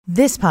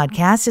This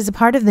podcast is a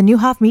part of the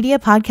Newhoff Media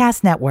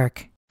Podcast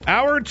Network.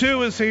 Hour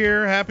 2 is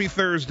here. Happy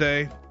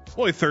Thursday.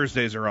 Boy,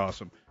 Thursdays are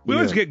awesome. We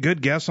always get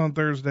good guests on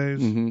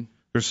Thursdays. Mm-hmm.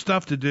 There's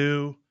stuff to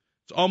do.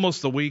 It's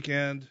almost the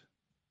weekend.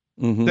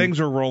 Mm-hmm. Things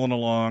are rolling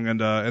along,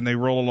 and they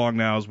roll along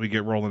now as we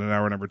get rolling in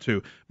hour number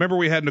 2. Remember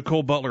we had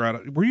Nicole Butler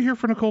on. Were you here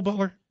for Nicole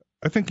Butler?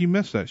 I think you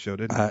missed that show,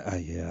 didn't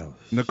you? Yeah.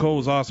 Nicole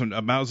was awesome.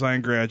 A Mount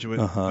Zion graduate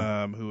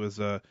who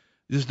has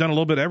just done a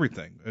little bit of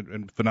everything,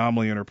 and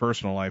phenomenally in her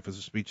personal life as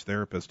a speech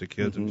therapist to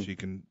kids, and she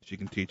can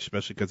teach,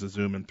 especially because of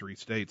Zoom in 3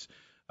 states.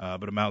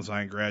 But a Mount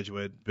Zion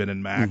graduate, been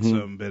in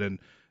Maxim, been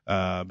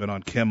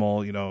on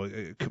Kimmel,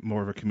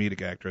 more of a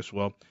comedic actress.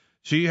 Well,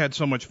 she had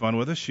so much fun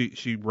with us.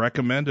 She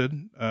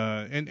recommended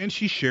and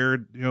she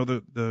shared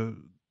the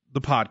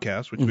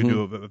podcast, which we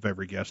do of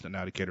every guest at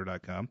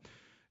nowdecatur.com,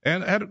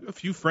 and had a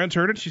few friends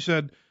heard it. She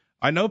said,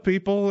 I know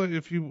people.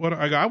 If you want,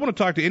 I want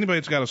to talk to anybody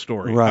that's got a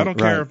story. Right, I don't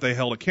care if they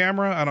held a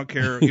camera. I don't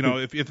care,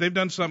 if they've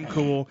done something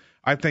cool.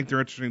 I think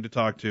they're interesting to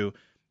talk to.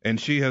 And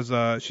she's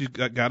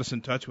got us in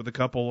touch with a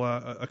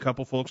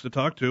couple folks to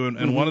talk to,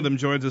 and one of them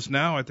joins us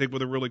now, I think,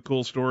 with a really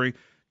cool story.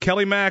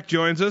 Kelley Mack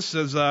joins us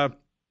as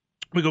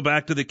we go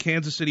back to the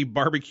Kansas City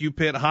barbecue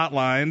pit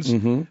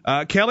hotlines.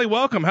 Kelley,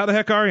 welcome. How the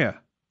heck are you?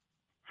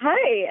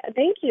 Hi,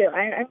 thank you.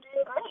 I'm doing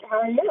great.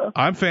 How are you?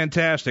 I'm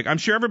fantastic. I'm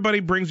sure everybody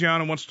brings you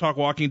on and wants to talk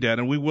Walking Dead,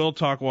 and we will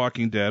talk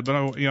Walking Dead.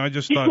 But I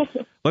just thought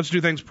let's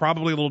do things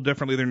probably a little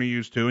differently than you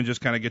used to, and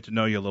just kind of get to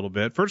know you a little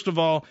bit. First of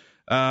all,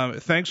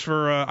 thanks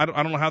for I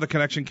don't know how the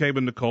connection came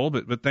with Nicole,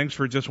 but thanks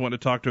for just wanting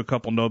to talk to a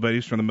couple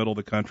nobodies from the middle of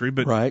the country.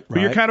 But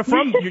you're kind of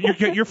from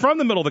you're from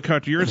the middle of the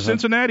country. You're a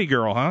Cincinnati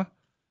girl, huh?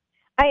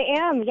 I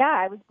am. Yeah,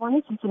 I was born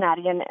in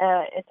Cincinnati, and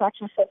it's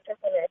actually so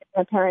different.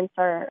 My parents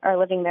are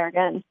living there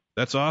again.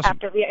 That's awesome.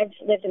 I've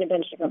lived in a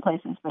bunch of different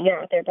places, but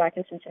yeah, they're back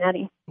in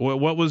Cincinnati. Well,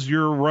 what was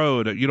your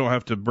road? You don't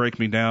have to break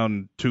me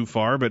down too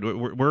far, but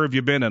where have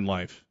you been in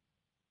life?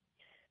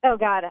 Oh,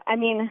 God. I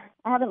mean,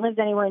 I haven't lived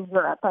anywhere in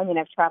Europe. I mean,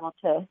 I've traveled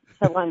to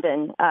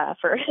London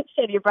for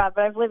study abroad,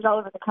 but I've lived all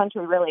over the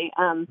country, really.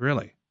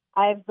 Really?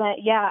 I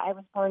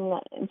was born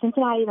in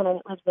Cincinnati, then I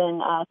lived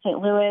in St.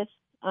 Louis,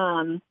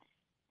 and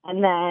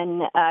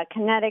then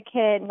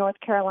Connecticut, North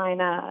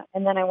Carolina,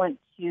 and then I went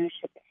to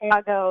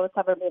Chicago,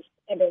 suburbs of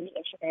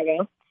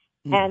Chicago.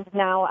 And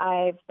now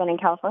I've been in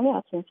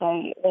California since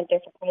I went there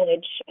for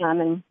college,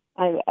 and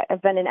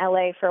I've been in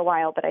LA for a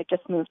while, but I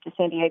just moved to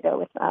San Diego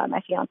with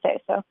my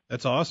fiance. So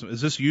that's awesome.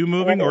 Is this you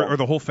moving, or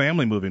the whole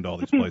family moving to all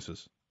these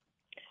places?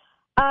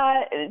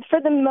 For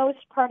the most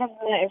part of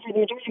for the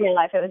majority of my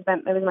life, it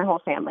was my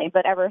whole family.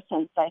 But ever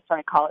since I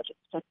started college,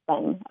 it's just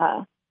been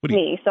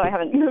me. So I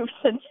haven't moved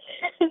since.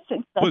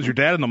 Then. Was your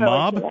dad in the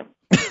mob?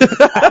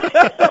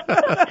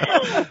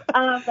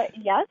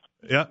 Yes.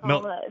 Yeah.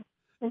 No.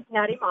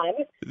 Cincinnati mob.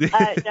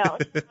 No,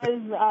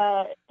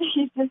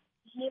 he's the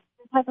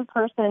type of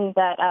person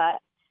that I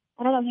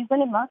don't know. He's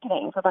been in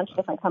marketing for a bunch of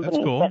different companies.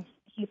 That's cool. But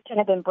he's kind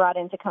of been brought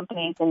into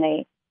companies,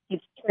 and he's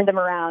turned them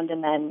around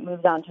and then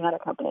moved on to another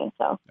company.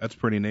 So that's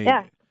pretty neat.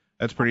 Yeah.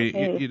 That's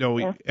pretty.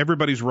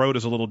 Everybody's road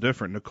is a little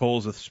different.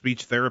 Nicole's a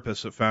speech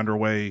therapist that found her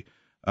way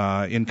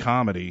in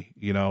comedy,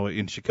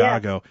 in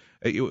Chicago.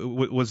 Yeah.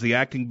 Was the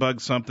acting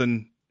bug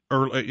something?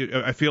 Or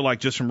I feel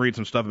like, just from reading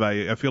some stuff about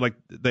you, I feel like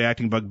the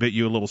acting bug bit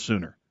you a little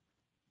sooner.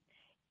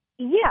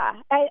 Yeah,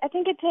 I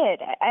think it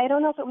did. I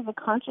don't know if it was a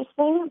conscious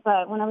thing,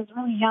 but when I was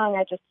really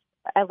young,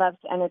 I loved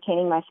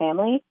entertaining my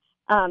family.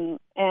 And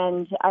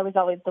I was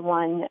always the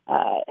one,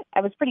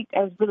 I was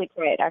really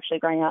quiet actually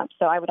growing up.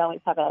 So I would always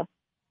have I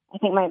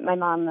think my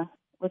mom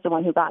was the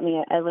one who bought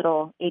me a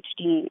little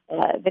HD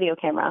video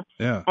camera.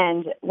 Yeah.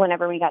 And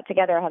whenever we got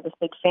together, I had this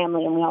big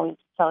family, and we always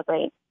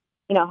celebrate,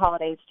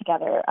 holidays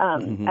together.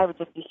 I would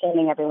just be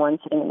filming everyone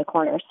sitting in the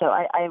corner. So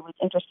I was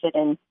interested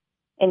in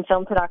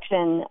film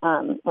production.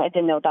 I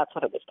didn't know that's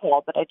what it was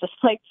called, but I just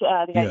liked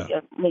the idea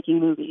of making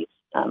movies,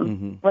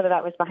 whether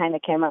that was behind the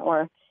camera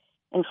or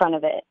in front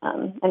of it.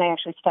 And I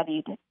actually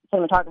studied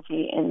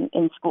cinematography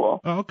in school.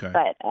 Oh, okay.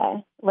 But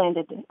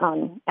landed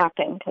on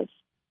acting because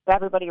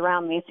everybody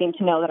around me seemed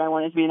to know that I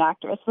wanted to be an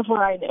actress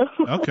before I knew.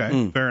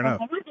 Okay, fair enough.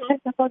 I was like, okay, I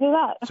guess I'll do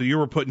that. So you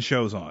were putting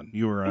shows on.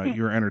 You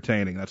were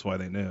entertaining. That's why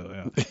they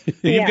knew.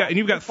 Yeah.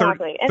 You've got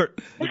 30.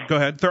 Go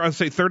ahead. I'd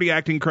say 30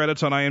 acting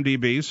credits on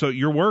IMDb. So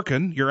you're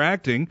working, you're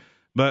acting,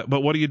 but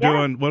what are you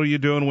doing? What are you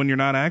doing when you're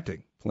not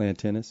acting? Playing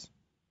tennis.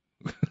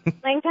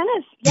 Playing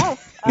tennis, yes.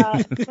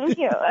 Thank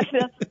you.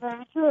 That's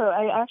very true.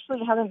 I actually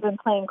haven't been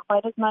playing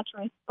quite as much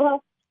recently.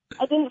 Well,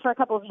 I didn't for a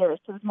couple of years.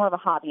 So it was more of a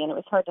hobby, and it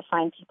was hard to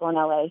find people in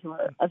LA who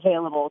were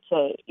available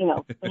to,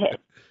 hit.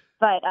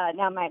 But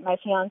now my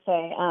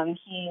fiance,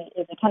 he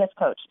is a tennis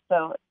coach,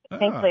 so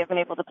thankfully I've been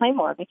able to play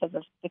more because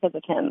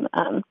of him.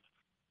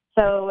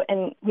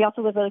 And we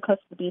also live really close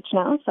to the beach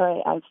now,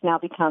 so I've now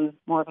become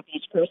more of a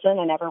beach person.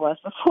 I never was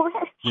before.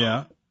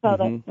 Yeah. So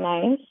that's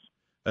nice.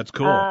 That's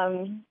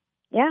cool.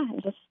 Yeah,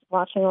 just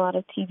watching a lot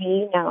of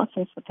TV now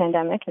since the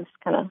pandemic has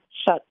kind of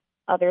shut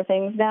other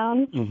things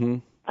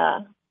down.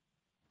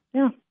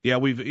 Yeah,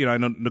 I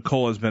know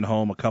Nicole has been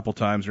home a couple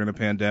times during the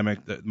pandemic.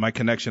 My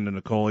connection to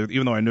Nicole,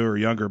 even though I knew her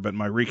younger, but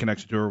my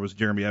reconnection to her was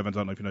Jeremy Evans. I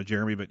don't know if you know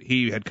Jeremy, but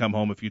he had come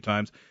home a few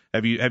times.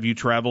 Have you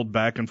traveled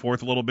back and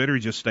forth a little bit, or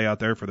you just stay out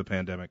there for the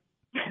pandemic?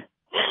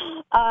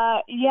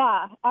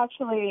 Yeah,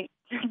 actually,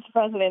 I'm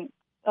surprised I didn't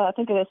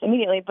think of this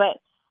immediately, but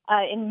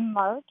in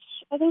March,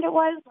 I think it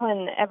was,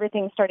 when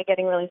everything started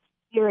getting really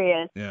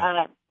serious,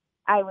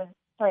 I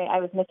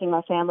was missing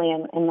my family,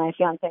 and my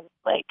fiance was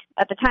like,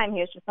 at the time,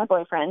 he was just my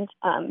boyfriend.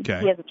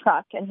 He has a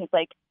truck, and he's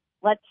like,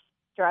 let's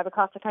drive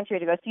across the country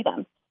to go see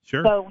them.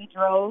 Sure. So we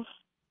drove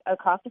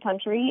across the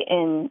country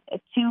in 2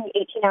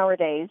 18-hour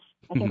days.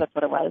 I think that's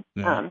what it was.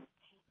 Yeah.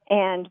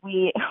 And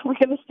we were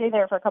going to stay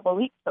there for a couple of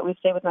weeks, but we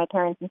stayed with my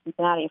parents in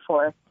Cincinnati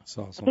for, That's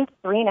awesome. I think,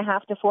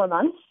 3.5 to 4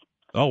 months.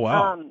 Oh,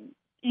 wow.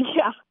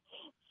 Yeah.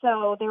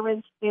 So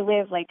they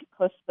live like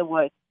close to the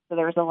woods, so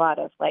there was a lot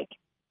of like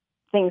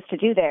things to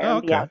do there,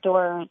 and be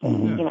outdoors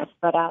and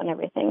spread out and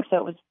everything. So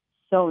it was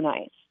so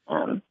nice.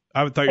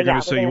 I thought you were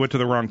going to say you went to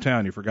the wrong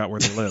town. You forgot where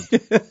they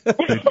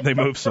lived. they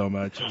moved so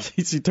much.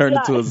 She turned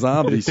into a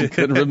zombie. She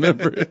couldn't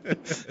remember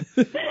it.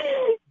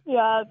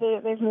 Yeah,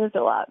 they've moved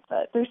a lot,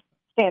 but they're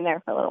staying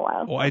there for a little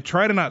while. Well, I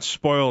try to not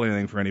spoil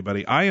anything for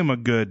anybody. I am a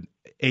good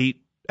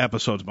 8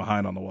 episodes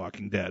behind on The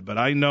Walking Dead, but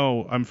I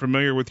know I'm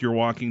familiar with your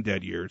Walking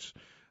Dead years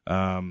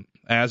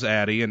as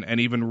Addie, and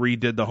even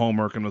redid the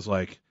homework and was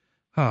like,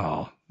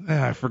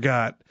 I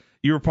forgot.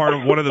 You were part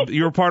of one of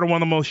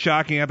the most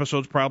shocking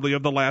episodes probably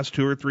of the last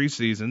 2 or 3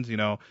 seasons.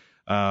 Your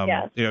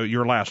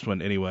last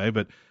one anyway.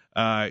 But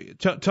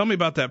tell me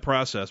about that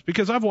process,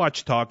 because I've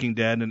watched Talking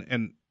Dead,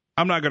 and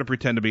I'm not going to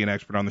pretend to be an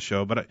expert on the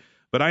show, but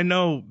I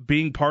know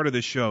being part of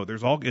this show,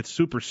 it's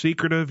super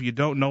secretive. You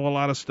don't know a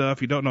lot of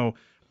stuff. You don't know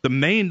the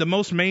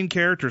most main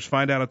characters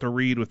find out at the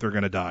read if they're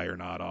going to die or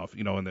not off.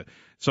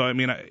 Tell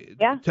me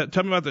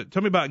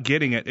about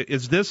getting it.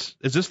 Is this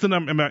the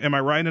number? Am I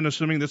right in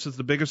assuming this is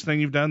the biggest thing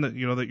you've done that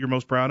you're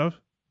most proud of?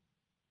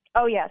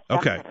 Oh yes.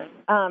 Okay.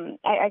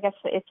 I guess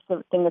it's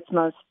the thing that's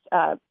most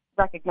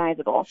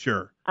recognizable.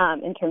 Sure.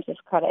 In terms of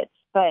credits,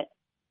 but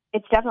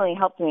it's definitely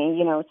helped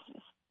me,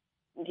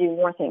 do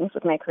more things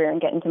with my career and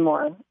get into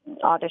more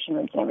audition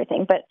rooms and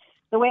everything. But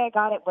the way I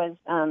got it was,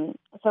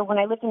 so when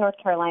I lived in North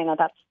Carolina,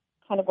 that's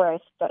kind of where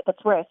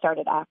I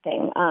started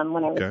acting.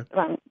 When I was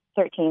around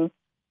 13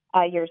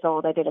 years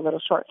old, I did a little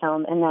short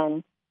film, and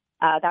then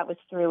that was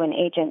through an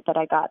agent that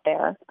I got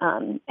there.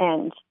 And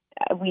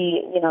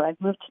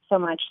I've moved so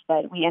much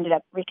that we ended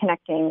up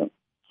reconnecting,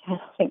 I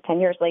think 10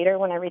 years later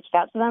when I reached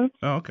out to them.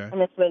 Oh, okay.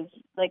 And this was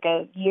like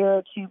a year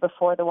or 2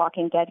 before The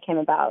Walking Dead came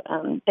about.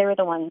 They were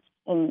the ones,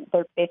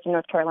 they're based in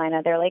North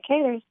Carolina. They're like,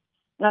 hey, there's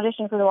an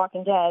audition for The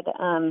Walking Dead.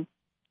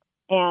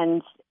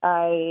 And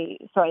I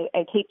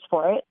taped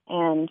for it.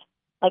 And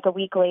like a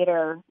week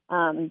later,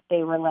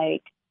 they were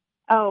like,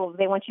 oh,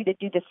 they want you to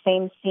do the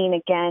same scene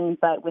again,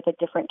 but with a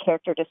different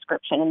character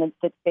description. And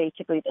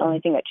basically the only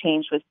thing that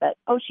changed was that,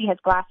 she has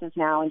glasses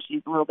now and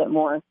she's a little bit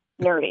more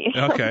nerdy.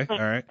 Okay, all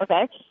right.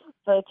 Okay.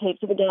 So I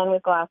taped it again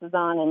with glasses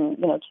on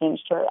and,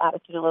 changed her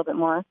attitude a little bit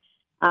more.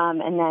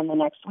 And then the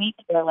next week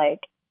they're like,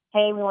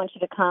 hey, we want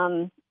you to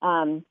come.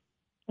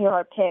 You're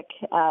our pick.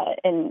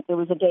 And it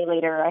was a day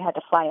later. I had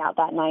to fly out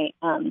that night.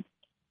 And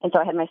so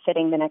I had my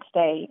fitting the next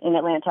day in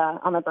Atlanta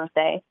on my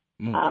birthday.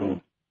 Mm-hmm.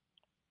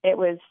 It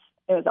was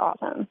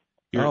awesome.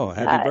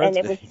 Happy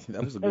birthday. And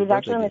it was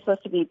actually only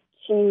supposed to be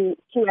two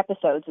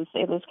episodes.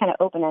 It was kind of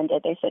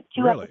open-ended. They said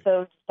 2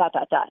 episodes, ...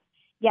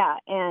 Yeah,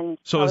 and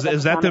so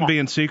is that them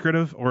being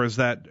secretive, or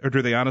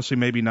do they honestly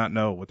maybe not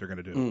know what they're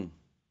going to do?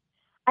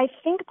 I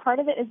think part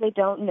of it is they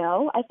don't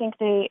know. I think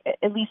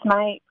at least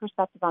my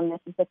perspective on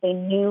this is that they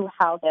knew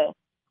how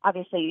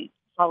obviously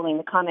following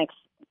the comics,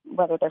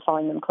 whether they're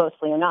following them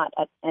closely or not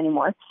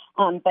anymore.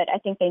 But I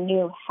think they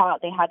knew how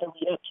they had to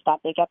lead up to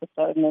that big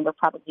episode, and they were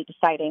probably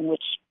deciding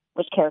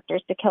which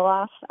characters to kill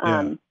off.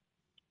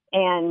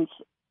 And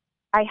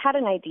I had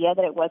an idea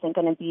that it wasn't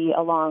going to be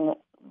a long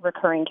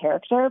recurring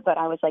character, but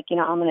I was like,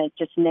 I'm going to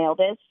just nail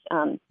this,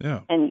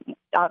 and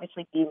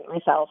obviously be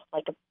myself,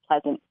 like a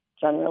pleasant,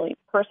 generally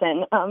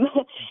person.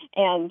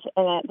 And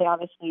they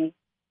obviously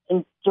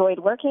enjoyed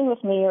working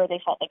with me, or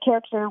they felt the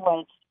character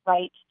was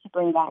right to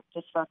bring back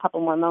just for a couple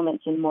more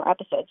moments in more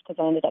episodes,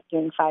 because I ended up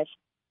doing 5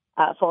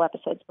 full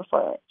episodes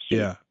before.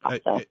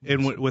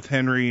 And with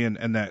Henry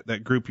and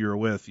that group you were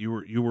with, you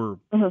were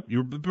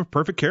the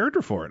perfect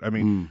character for it. I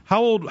mean,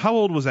 how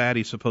old was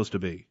Addie supposed to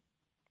be?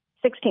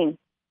 16.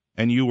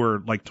 And you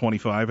were like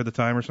 25 at the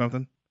time or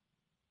something?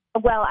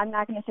 Well, I'm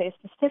not going to say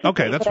specifically.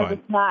 Okay, that's but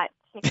fine. I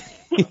was not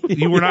 16.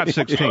 You were not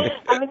 16.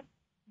 I was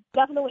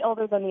definitely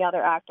older than the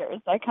other actors.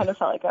 I kind of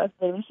felt like I was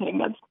babysitting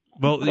them.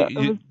 Well,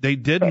 they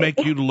did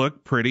make you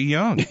look pretty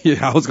young.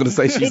 Yeah, I was going to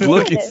say she's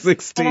looking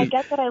 16. And I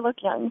get that I look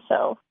young,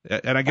 so.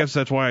 And I guess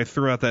that's why I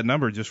threw out that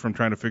number, just from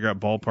trying to figure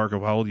out ballpark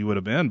of how old you would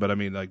have been. But I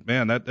mean, like,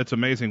 man, that's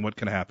amazing what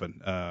can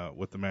happen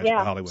with the magic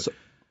of Hollywood.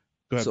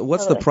 So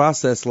what's the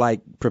process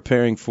like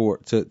preparing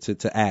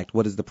to act?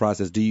 What is the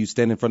process? Do you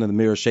stand in front of the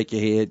mirror, shake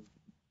your head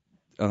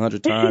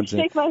 100 times?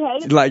 Shake my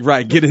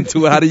head? Get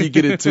into it. How do you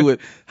get into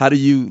it? How do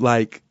you,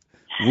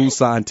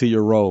 Woosah to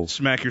your role.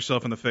 Smack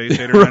yourself in the face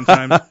 8 or 9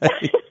 times.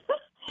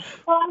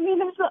 Well, I mean,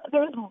 there's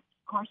of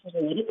course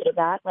there's a little bit of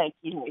that. Like,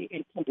 you know, you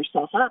can put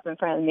yourself up in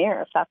front of the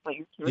mirror if that's what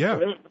your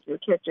character is. If your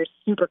character's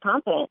super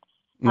confident.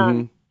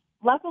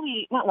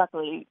 Luckily, not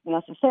luckily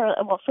necessarily.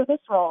 Well, for this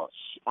role,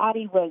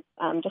 Addie was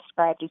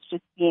described as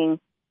just being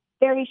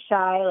very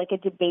shy, like a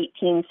debate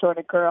team sort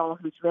of girl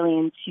who's really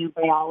into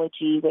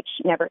biology, which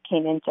never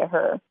came into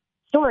her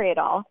story at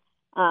all.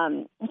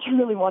 Which I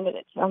really wanted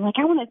it to. I'm like,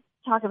 I want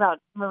to talk about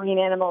marine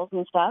animals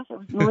and stuff. It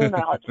was marine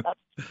biology.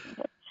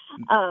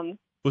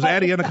 Was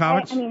Addie in the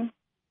comics? I mean,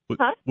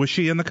 was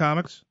she in the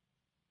comics?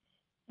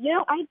 You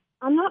know,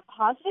 I'm not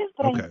positive,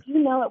 but I do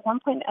know at one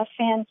point a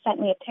fan sent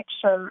me a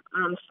picture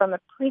from a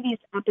previous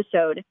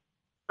episode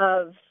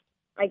of,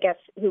 I guess,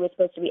 who was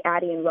supposed to be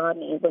Addie and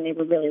Rodney when they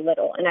were really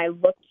little, and I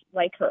looked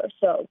like her.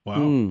 So I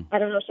don't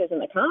know if she was in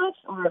the comics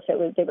or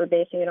if they were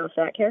basing it off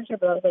that character,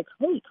 but I was like,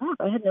 holy crap,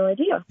 I had no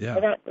idea. Yeah.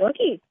 I got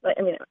lucky. But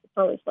I mean, it's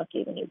always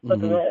lucky when you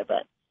look at it,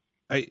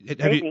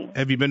 but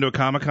have you been to a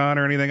Comic-Con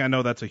or anything? I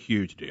know that's a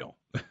huge deal.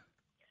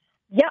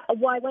 Yeah,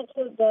 well, I went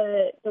to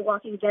the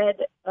Walking Dead.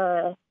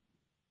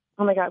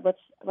 Oh my God,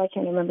 I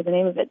can't remember the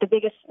name of it. The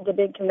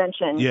big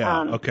convention.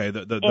 Yeah.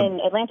 In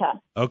Atlanta.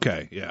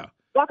 Okay. Yeah.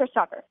 Walker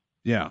Stalker.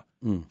 Yeah.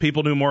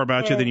 People knew more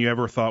about you than you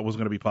ever thought was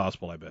going to be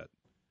possible, I bet.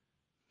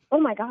 Oh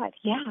my God,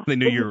 yeah. They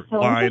knew your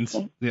lines.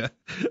 Yeah.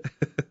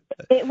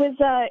 It was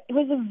a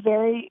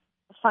very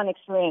fun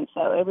experience,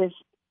 though. It was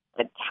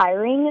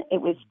tiring.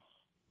 It was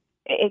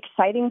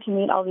exciting to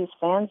meet all these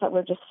fans that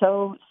were just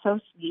so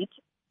sweet.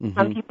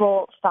 Some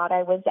people thought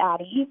I was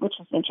Addie, which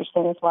was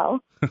interesting as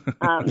well.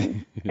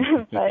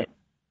 But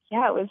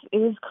yeah, it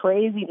was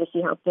crazy to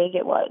see how big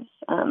it was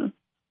and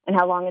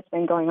how long it's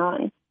been going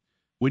on.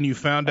 When you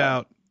found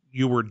out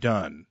you were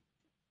done,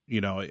 you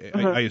know,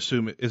 I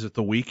assume, is it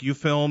the week you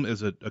film?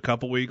 Is it a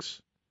couple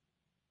weeks?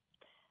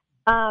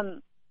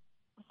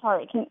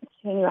 Sorry, can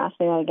you ask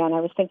me that again? I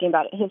was thinking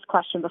about his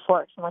question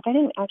before. So I'm like, I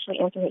didn't actually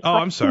answer his question. Oh,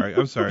 I'm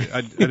sorry. I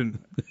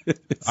didn't.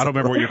 I don't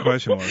remember what your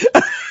question was.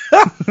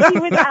 He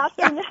was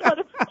asking how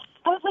to.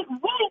 I was like,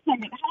 wait a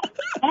second, how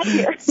did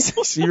we get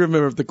here? She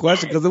remembered the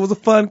question because it was a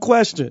fun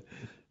question,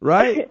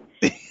 right?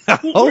 I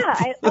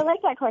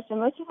like that question.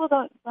 Most people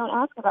don't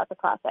ask about the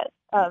process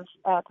of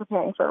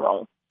preparing for a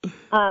role.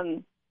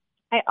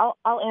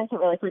 I'll answer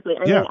really quickly.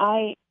 I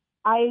mean,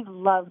 I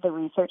love the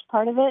research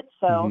part of it,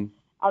 so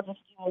I'll just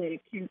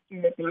do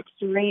a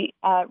backstory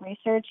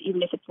research.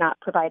 Even if it's not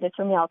provided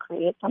for me, I'll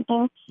create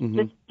something.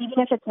 Just, even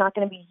if it's not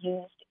going to be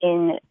used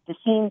in the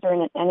scenes or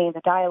in any of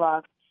the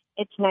dialogue,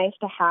 it's nice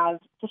to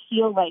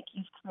feel like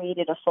you've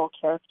created a full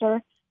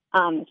character,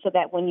 so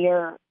that when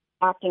you're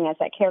acting as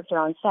that character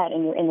on set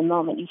and you're in the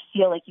moment, you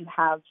feel like you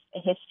have a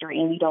history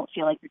and you don't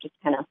feel like you're just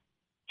kind of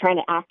trying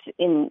to act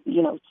in,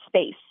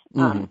 space.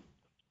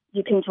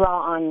 You can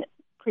draw on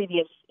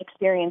previous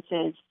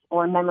experiences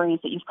or memories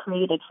that you've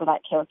created for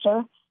that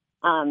character,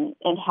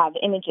 and have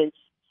images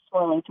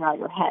swirling throughout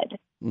your head.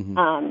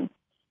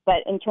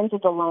 But in terms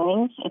of the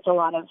lines, it's a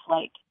lot of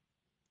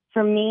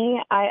for me,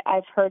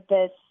 I've heard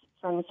this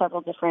from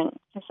several different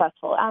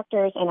successful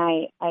actors, and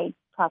I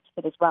practice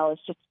it as well.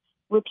 It's just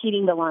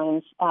repeating the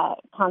lines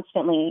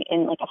constantly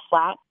in a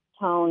flat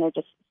tone, or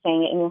just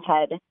saying it in your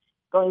head,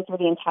 going through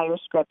the entire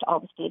script, all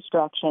the stage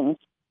directions,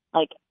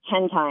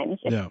 10 times.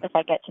 If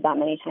I get to that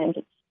many times,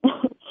 it's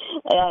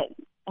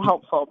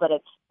helpful, but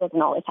it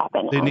doesn't always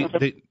happen.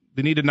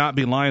 They need to not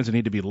be lines, they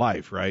need to be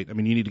life, right? I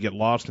mean, you need to get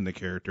lost in the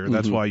character.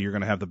 That's why you're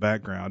going to have the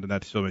background, and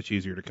that's so much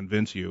easier to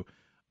convince you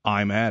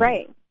I'm Addie.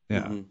 Right.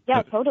 Yeah.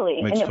 Yeah,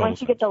 totally. And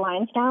once you get the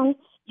lines down,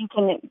 you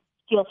can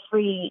feel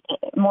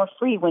more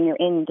free when you're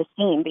in the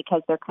scene,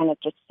 because they're kind of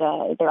just,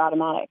 they're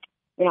automatic.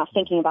 You're not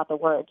thinking about the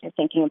words. You're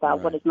thinking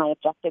about what is my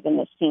objective in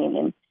this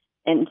scene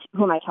and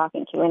who am I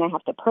talking to? And I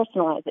have to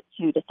personalize it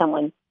to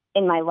someone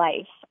in my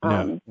life,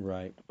 so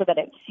that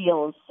it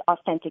feels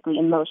authentically,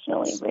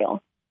 emotionally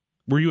real.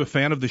 Were you a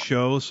fan of the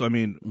shows? I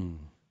mean,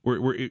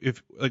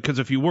 because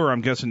if you were,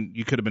 I'm guessing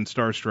you could have been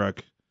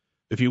starstruck.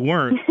 If you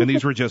weren't, and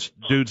these were just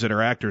dudes that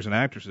are actors and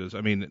actresses, I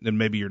mean, then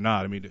maybe you're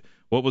not. I mean,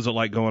 what was it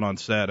like going on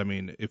set? I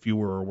mean, if you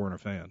were or weren't a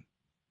fan?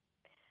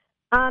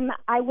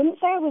 I wouldn't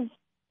say I was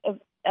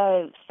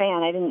a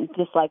fan. I didn't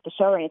dislike the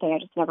show or anything. I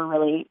just never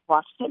really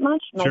watched it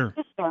much. My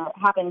sister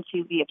happened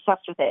to be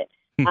obsessed with it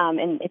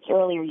in its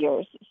earlier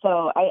years.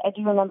 So I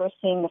do remember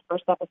seeing the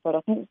first episode.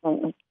 I think it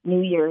was on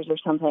New Year's or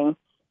something.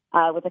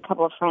 With a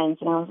couple of friends,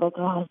 and I was like,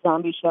 oh,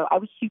 zombie show. I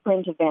was super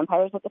into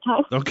vampires at the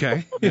time.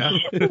 Okay, yeah.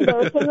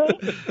 Embarrassingly.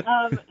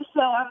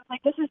 So I was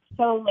like, this is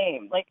so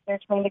lame. They're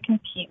trying to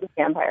compete with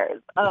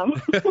vampires. But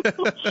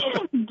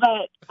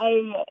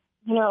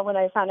when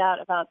I found out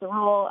about the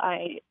role,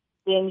 I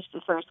binged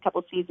the first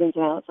couple seasons,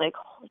 and I was like,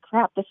 holy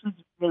crap, this was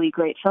really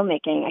great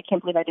filmmaking. I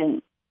can't believe I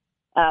didn't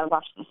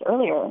watch this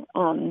earlier.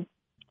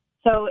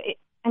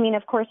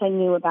 Of course, I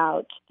knew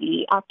about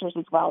the actors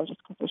as well, just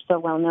because they're so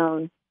well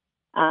known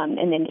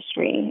in the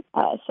industry.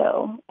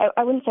 So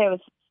I wouldn't say I was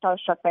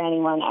starstruck by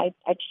anyone. I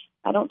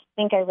don't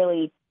think I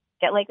really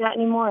get like that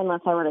anymore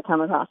unless I were to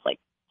come across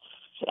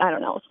I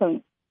don't know,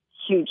 some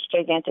huge,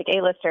 gigantic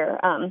A-lister.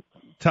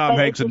 Tom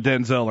Hanks and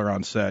Denzel are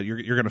on set.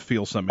 You're going to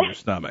feel something in your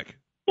stomach.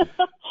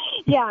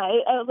 Yeah,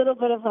 a little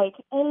bit of like,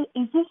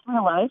 is this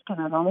real life?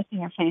 Because I've only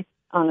seen your face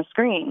on the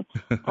screen.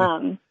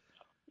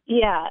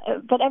 Yeah,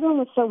 but everyone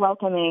was so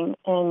welcoming,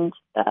 and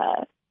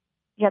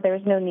there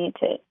was no need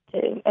to.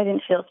 I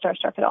didn't feel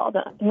starstruck at all.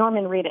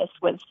 Norman Reedus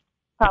was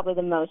probably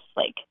the most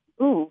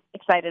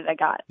excited I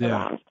got.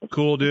 Yeah,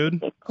 cool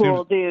dude.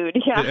 Cool dude.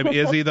 Yeah.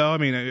 Is he though? I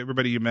mean,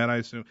 everybody you met, I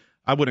assume.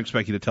 I wouldn't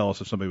expect you to tell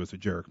us if somebody was a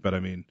jerk, but I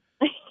mean,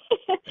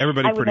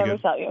 everybody I would pretty never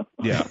good. Tell you.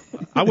 Yeah,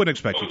 I wouldn't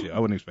expect you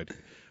to.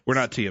 We're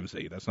not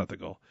TMZ. That's not the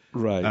goal.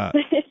 Right.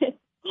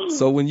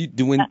 So when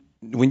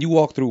you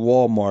walk through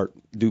Walmart,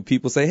 do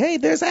people say, "Hey,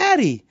 there's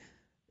Addie"?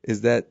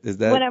 Is that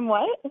when I'm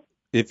what?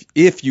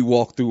 If you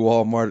walk through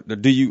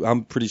Walmart, do you?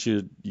 I'm pretty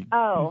sure you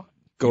go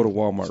to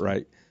Walmart,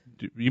 right?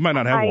 You might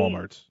not have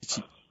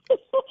Walmarts.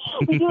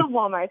 We do have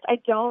Walmarts. I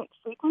don't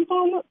frequent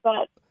them,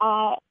 but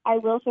I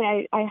will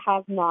say I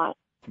have not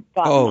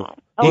gotten that.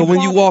 Well,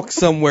 when you walk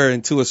somewhere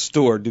into a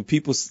store, do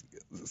people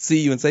see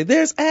you and say,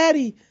 "There's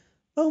Addie"?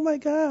 Oh my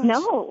gosh.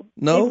 No,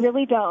 they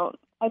really don't.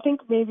 I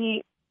think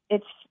maybe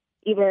it's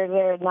either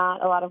there are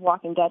not a lot of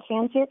Walking Dead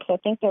fans here, because I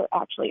think there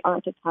actually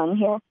aren't a ton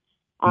here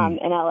in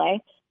LA,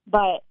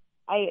 but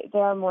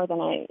there are more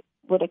than I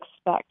would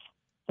expect,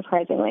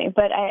 surprisingly.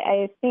 But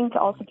I think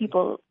also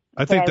people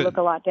I look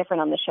a lot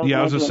different on the show. Yeah,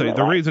 I was going to say,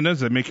 the reason is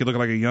they make you look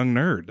like a young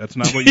nerd. That's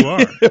not what you are.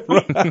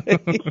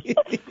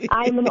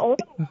 I'm an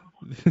older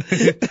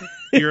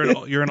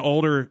You're an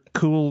older,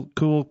 cool,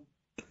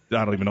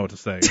 I don't even know what to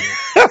say.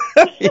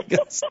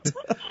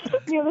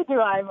 Neither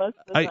do I, most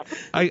of the time.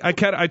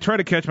 I try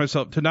to catch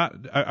myself to not.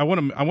 I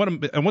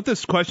want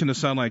this question to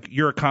sound like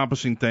you're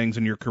accomplishing things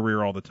in your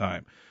career all the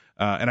time,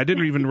 and I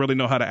didn't even really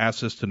know how to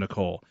ask this to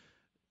Nicole.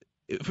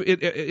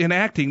 In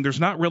acting, there's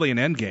not really an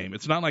end game.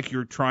 It's not like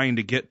you're trying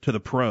to get to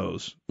the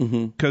pros,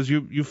 because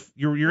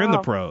you're in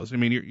the pros. I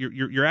mean,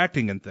 you're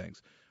acting in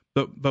things,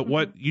 but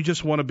what you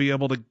just want to be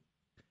able to.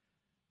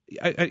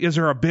 Is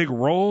there a big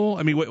role?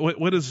 I mean,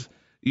 what is.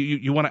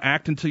 You want to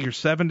act until you're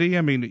 70?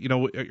 I mean,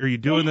 are you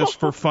doing this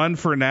for fun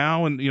for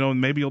now, and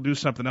maybe you'll do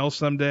something else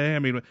someday? I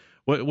mean,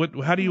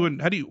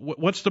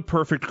 what's the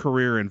perfect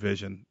career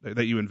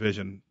that you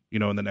envision,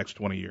 in the next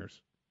 20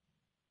 years?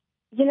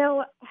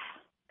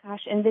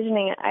 Gosh,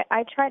 envisioning it,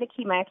 I try to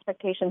keep my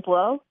expectations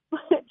low,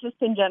 just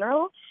in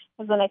general,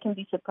 because then I can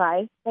be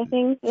surprised by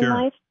things in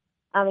life,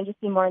 and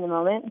just be more in the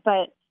moment.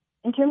 But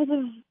in terms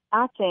of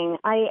acting,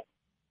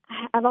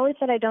 I've always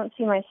said I don't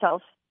see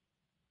myself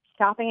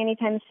stopping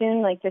anytime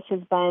soon. Like, this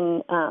has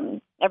been,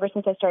 ever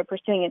since I started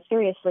pursuing it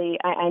seriously,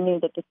 I knew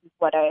that this is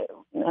what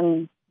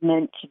I'm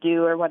meant to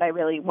do, or what I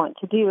really want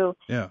to do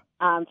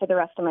for the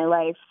rest of my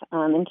life,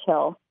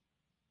 until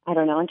I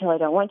don't want to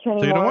anymore. So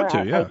you don't want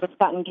to, yeah.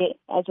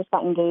 I just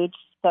got engaged,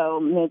 so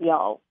maybe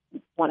I'll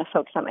want to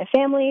focus on my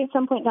family at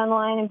some point down the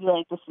line and be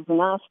like, this is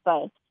enough.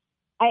 But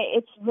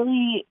it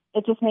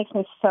just makes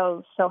me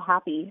so, so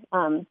happy.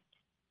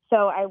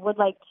 So I would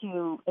like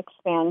to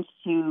expand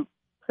to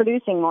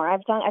producing more.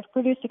 I've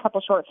produced a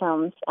couple short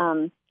films,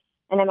 and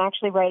I'm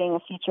actually writing a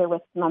feature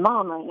with my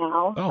mom right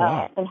now. Oh,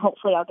 wow. And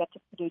hopefully I'll get to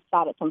produce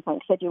that at some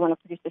point, because I do want to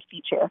produce a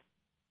feature.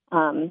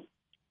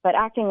 But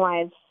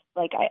acting-wise,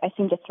 like, I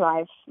seem to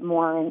thrive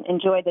more and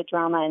enjoy the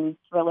drama and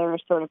thriller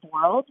sort of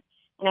world.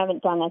 And I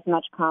haven't done as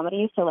much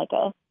comedy, so like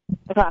a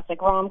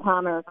classic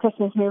rom-com or a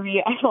Christmas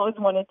movie I've always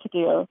wanted to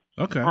do.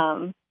 Okay.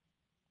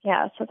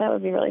 Yeah, so that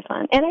would be really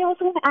fun. And I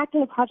also want to act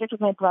in a project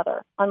with my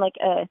brother on on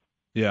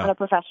a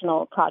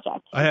professional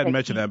project. I hadn't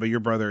mentioned that, but your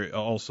brother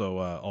also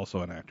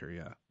an actor,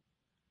 yeah.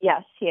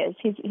 Yes, he is.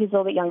 He's a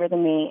little bit younger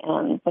than me,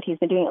 but he's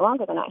been doing it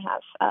longer than I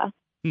have.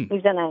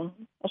 We've done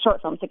a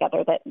short film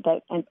together that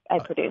I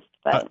produced.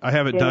 But I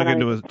haven't dug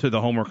into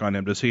the homework on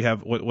him. Does he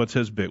have what's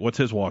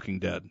his Walking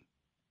Dead?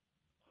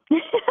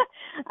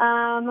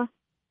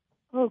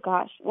 Oh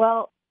gosh.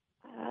 Well,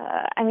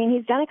 I mean,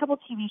 he's done a couple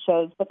TV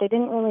shows, but they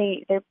didn't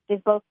really.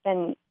 They've both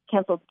been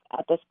canceled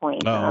at this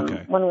point. Oh,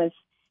 okay. One was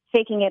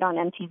Faking It on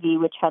MTV,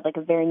 which had like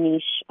a very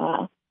niche,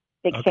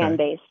 big fan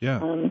base.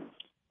 Yeah. And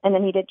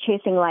then he did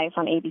Chasing Life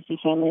on ABC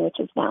Family, which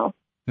is now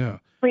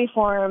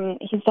Freeform.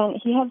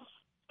 He has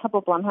a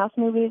couple Blumhouse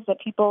movies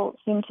that people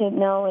seem to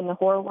know in the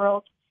horror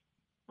world.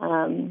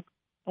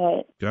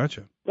 But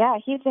gotcha. Yeah,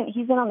 he's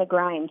been on the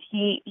grind.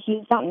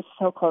 He's gotten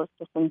so close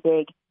to some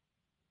big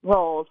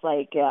roles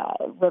like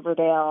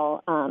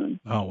Riverdale. Oh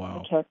wow.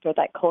 The character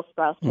that Cole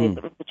Sprouse played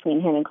that was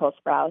between him and Cole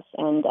Sprouse,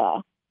 and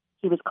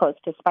he was close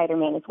to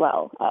Spider-Man as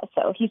well.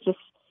 So he's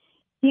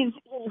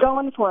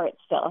going for it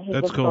still.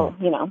 That's cool.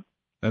 Still,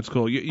 That's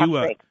cool.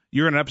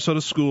 You're in an episode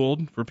of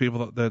Schooled for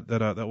people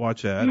that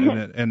watch that,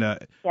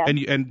 and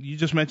you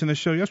just mentioned this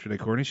show yesterday,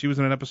 Courtney. She was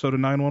in an episode of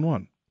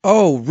 911.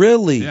 Oh,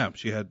 really? Yeah,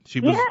 she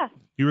was.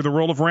 You were the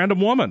role of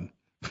Random Woman.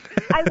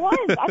 I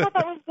was. I thought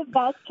that was the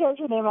best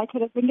character name I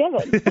could have been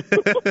given.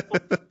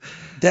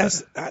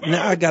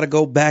 Now I got to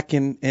go back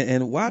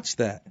and watch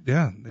that.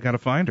 Yeah, they got to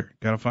find her.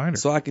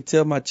 So I could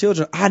tell my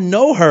children, I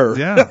know her.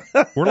 Yeah,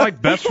 we're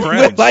like best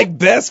friends. We're like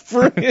best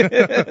friends.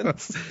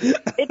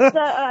 It's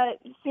the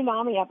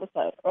tsunami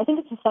episode. I think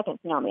it's the second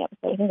tsunami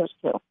episode. I think there's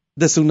two.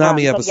 The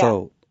tsunami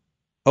episode.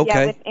 Yeah. Okay.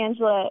 Yeah, with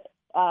Angela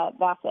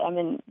Bassett. I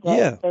mean,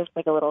 there's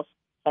like a little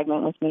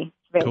segment with me.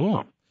 It's very cool.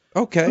 fun.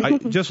 Okay.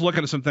 Just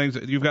looking at some things.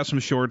 You've got some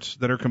shorts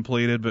that are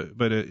completed,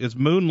 but is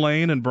Moon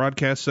Lane and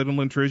Broadcast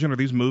Signal Intrusion, are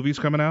these movies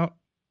coming out?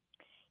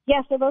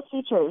 Yes, they're both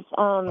features.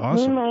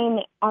 Awesome. Moon Lane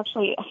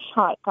actually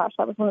shot. Gosh,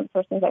 that was one of the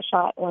first things I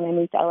shot when I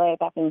moved to LA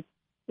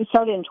we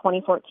started in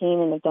 2014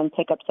 and have done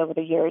pickups over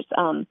the years.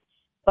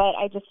 But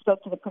I just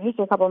spoke to the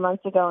producer a couple of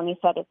months ago, and he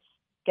said it's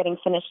getting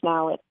finished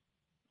now at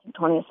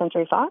 20th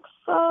Century Fox.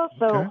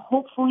 So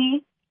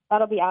hopefully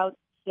that'll be out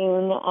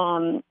soon.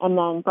 And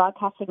then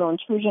Broadcast Signal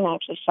Intrusion I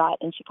actually shot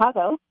in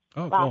Chicago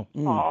last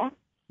fall.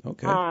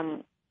 Okay.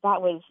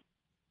 That was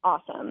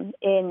awesome.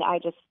 And I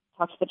just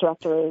talked to the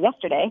director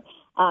yesterday,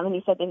 and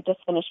he said they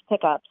just finished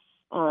pickups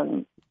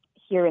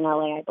here in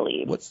LA, I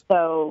believe.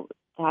 So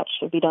that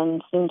should be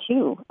done soon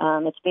too.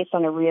 It's based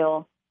on a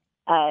real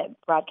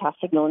broadcast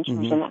signal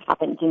intrusion that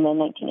happened in the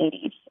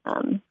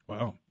 1980s.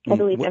 Wow. I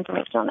believe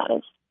information on that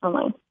is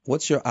online.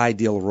 What's your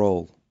ideal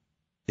role?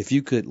 If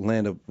you could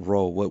land a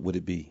role, what would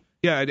it be?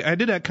 Yeah, I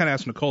did kind of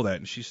ask Nicole that,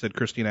 and she said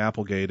Christina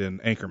Applegate in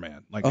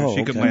Anchorman. Like, if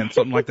she could land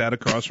something like that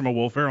across from a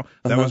Will Ferrell,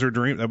 that was her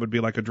dream. That would be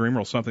like a dream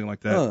role, something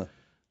like that.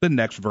 The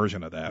next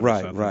version of that.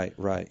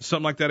 Right.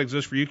 Something like that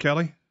exists for you,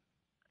 Kelley?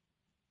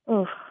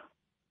 Oof.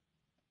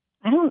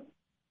 I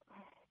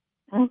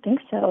don't think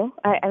so.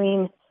 I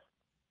mean,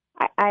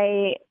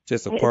 I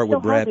just a part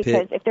with Brad Pitt.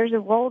 Because if there's a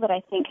role that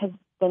I think has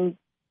been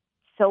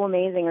so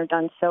amazing or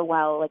done so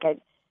well, like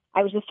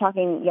I was just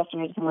talking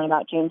yesterday to someone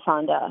about Jane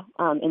Fonda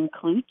in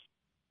Clute.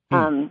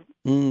 And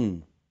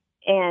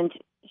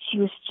she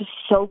was just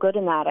so good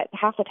in that.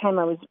 Half the time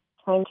I was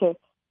trying to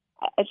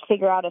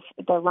figure out if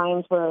the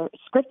lines were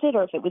scripted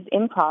or if it was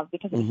improv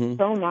because it was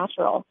so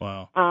natural.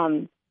 Wow.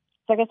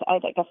 So I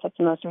guess that's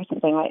the most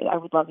recent thing. I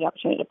would love the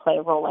opportunity to play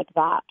a role like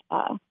that.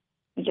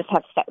 We just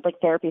have like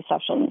therapy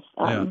sessions,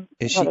 whether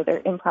they're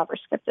improv or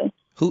scripted.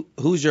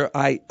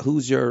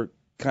 Who's your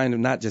kind of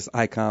not just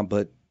icon,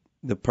 but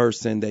the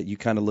person that you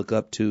kind of look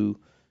up to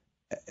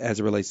as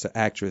it relates to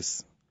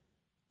actress?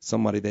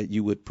 Somebody that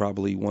you would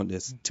probably want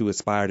to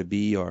aspire to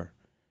be, or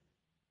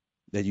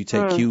that you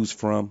take cues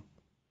from?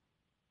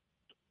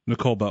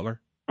 Nicole Butler.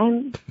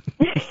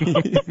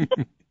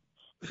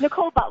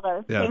 Nicole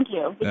Butler. Yeah. Thank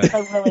you. Because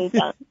I really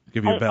don't.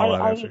 Give you a bell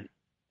answer.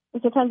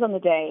 It depends on the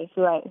day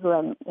who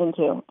I'm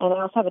into, and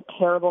I also have a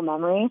terrible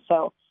memory.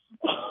 So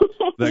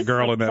that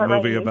girl in that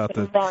movie about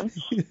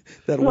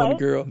that one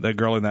girl. That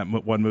girl in that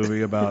one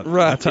movie about.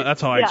 Right.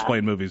 That's how I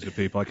explain movies to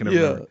people. I can never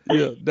remember.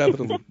 Yeah,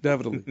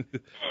 definitely.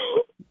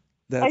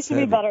 I should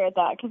be better at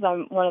that because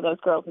I'm one of those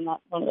girls in one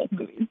of those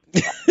movies.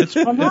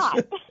 I'm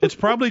not. It's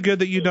probably good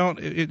that you don't.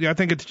 I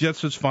think it's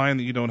just as fine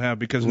that you don't have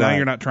because now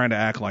you're not trying to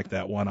act like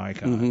that one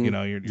icon. You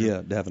know, you're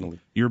definitely.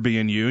 You're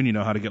being you, and you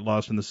know how to get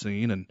lost in the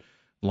scene, and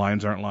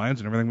lines aren't lines,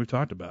 and everything we've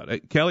talked about.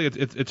 Hey, Kelley,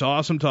 it's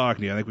awesome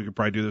talking to you. I think we could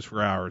probably do this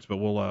for hours, but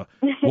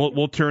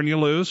we'll turn you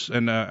loose,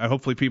 and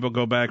hopefully people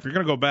go back. If you're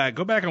gonna go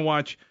back and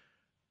watch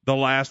the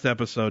last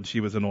episode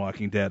she was in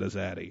Walking Dead as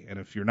Addie, and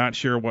if you're not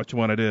sure which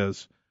one it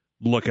is,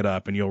 look it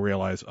up and you'll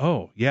realize,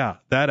 oh, yeah,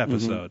 that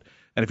episode.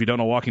 And if you don't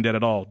know Walking Dead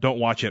at all, don't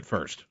watch it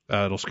first.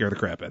 It'll scare the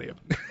crap out of you.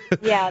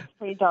 Yeah, it's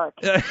pretty dark.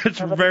 It's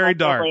very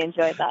dark. I really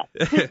enjoyed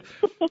that.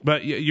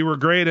 But you were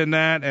great in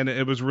that, and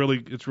it's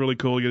really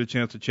cool to get a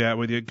chance to chat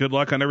with you. Good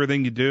luck on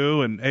everything you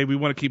do, and, hey, we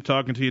want to keep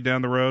talking to you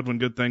down the road when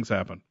good things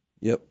happen.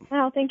 Yep.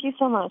 Oh, thank you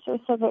so much. It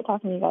was so great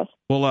talking to you guys.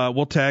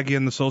 We'll tag you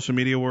in the social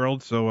media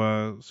world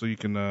so you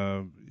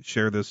can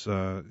share this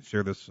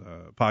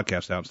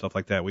podcast out and stuff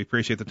like that. We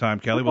appreciate the time,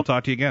 Kelley. We'll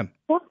talk to you again.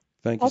 Yeah.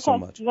 Thank you so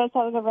much. You guys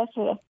have a good rest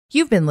of the day.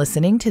 You've been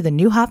listening to the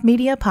Newhoff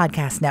Media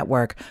Podcast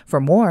Network. For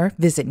more,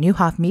 visit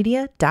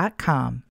newhoffmedia.com.